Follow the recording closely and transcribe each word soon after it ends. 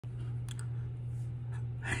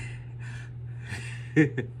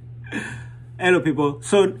Hello, people.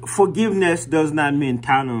 So forgiveness does not mean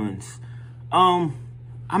tolerance. I'm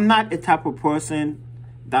not a type of person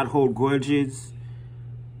that hold grudges.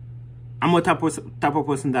 I'm a type of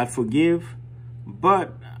person that forgive,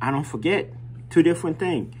 but I don't forget. Two different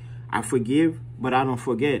things. I forgive, but I don't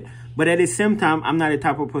forget. But at the same time, I'm not the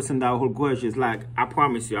type of person that hold grudges. Like, I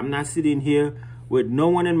promise you, I'm not sitting here with no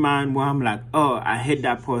one in mind where I'm like, oh, I hate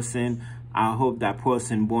that person. I hope that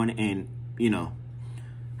person born in,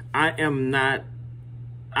 I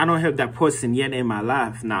don't have that person yet in my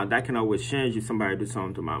life. Now, that can always change if somebody do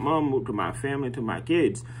something to my mom, to my family, to my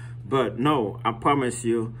kids. But no, I promise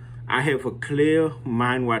you, I have a clear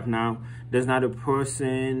mind right now. There's not a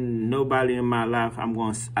person, nobody in my life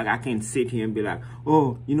I can sit here and be like,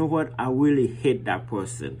 oh, you know what? I really hate that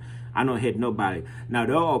person. I don't hate nobody. Now,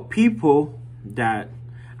 there are people that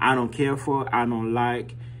I don't care for, I don't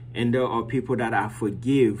like, and there are people that I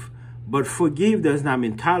forgive. But forgive does not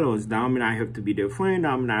mean tolerance. That mean I have to be their friend.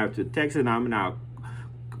 That mean I have to text them. That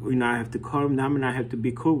mean I have to call them. That mean I have to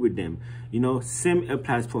be cool with them. Same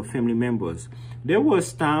applies for family members. There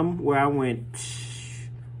was time where I went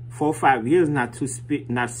 4 or 5 years not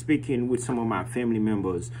speaking with some of my family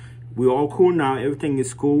members. We're all cool now. Everything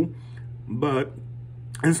is cool.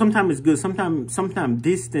 And sometimes it's good. Sometimes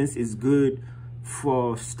distance is good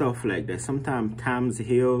for stuff like that. Sometimes times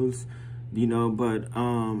heals,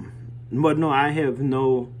 but no, I have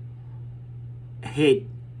no hate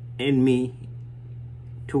in me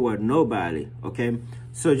toward nobody, okay?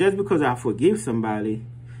 So just because I forgive somebody,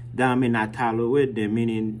 that mean I tolerate them,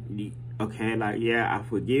 meaning, okay, like, yeah, I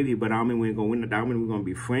forgive you, but I mean we're going to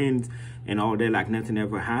be friends and all that, like nothing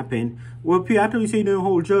ever happened. Well, P, I thought you said you don't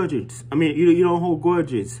hold grudges. I mean, you don't hold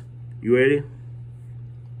grudges. You ready?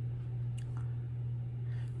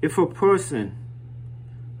 If a person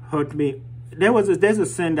hurt me, there's a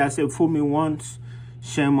saying that said, fool me once,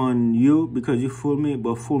 shame on you because you fool me,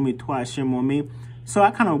 but fool me twice, shame on me. So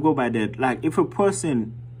I kind of go by that. Like, if a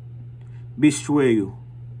person betray you,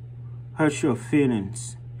 hurt your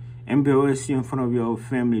feelings, embarrass you in front of your whole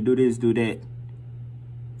family, do this, do that,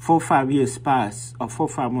 4 or 5 years pass, or 4 or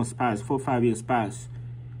 5 months pass, 4 or 5 years pass,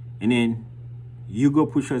 and then you go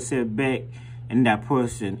put yourself back in that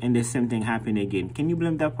person, and the same thing happen again. Can you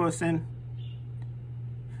blame that person?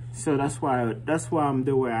 So that's why I'm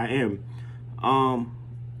the way I am.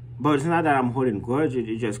 But it's not that I'm holding grudges,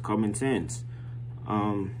 it's just common sense.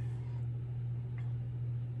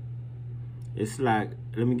 It's like,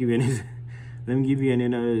 let me give you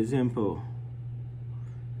another example.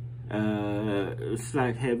 It's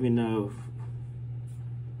like having I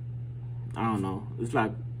don't know, it's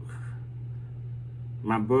like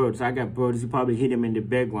my birds. I got birds, you probably hear them in the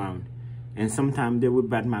background, and sometimes they will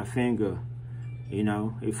bite my finger.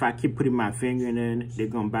 If I keep putting my finger in there, they're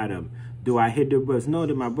gonna bite them. Do I hate the birds? No,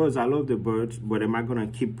 they're my birds. I love the birds, but am I gonna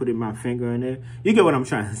keep putting my finger in there? You get what I'm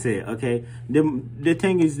trying to say, okay? The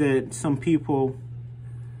thing is that some people,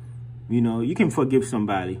 you can forgive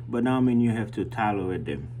somebody, but now you have to tolerate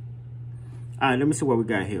them. All right, let me see what we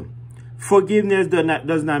got here. Forgiveness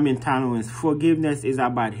does not mean tolerance. Forgiveness is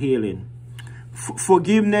about healing.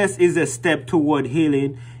 Forgiveness is a step toward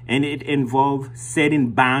healing, and it involves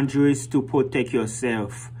setting boundaries to protect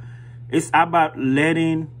yourself. It's about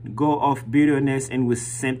letting go of bitterness and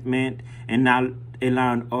resentment and not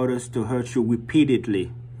allowing others to hurt you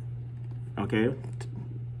repeatedly. Okay?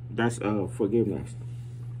 That's forgiveness.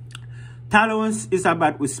 Tolerance is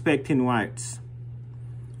about respecting rights.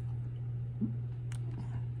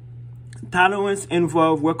 Tolerance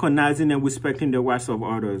involves recognizing and respecting the rights of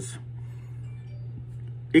others.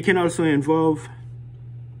 It can also involve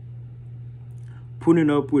putting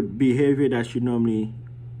up with behavior that you normally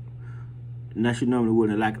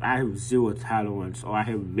wouldn't. Like, I have zero tolerance, or I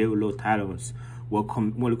have very low tolerance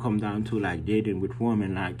when it comes down to like dating with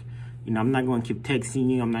women. Like, I'm not going to keep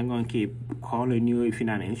texting you. I'm not going to keep calling you. If you're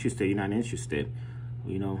not interested, you're not interested.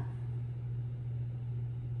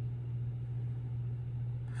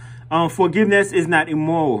 Forgiveness is not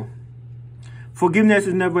immoral. Forgiveness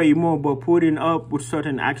is never immoral, but putting up with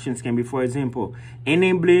certain actions can be, for example,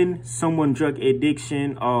 enabling someone's drug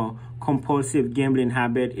addiction or compulsive gambling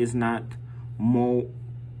habit is not morally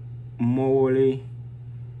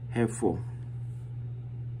helpful.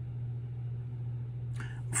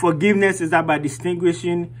 Forgiveness is about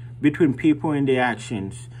distinguishing between people and their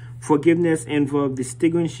actions. Forgiveness involves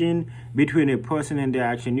distinguishing between a person and their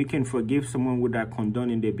action. You can forgive someone without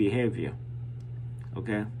condoning their behavior.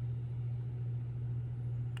 Okay?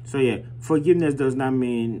 So yeah, forgiveness does not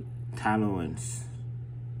mean tolerance.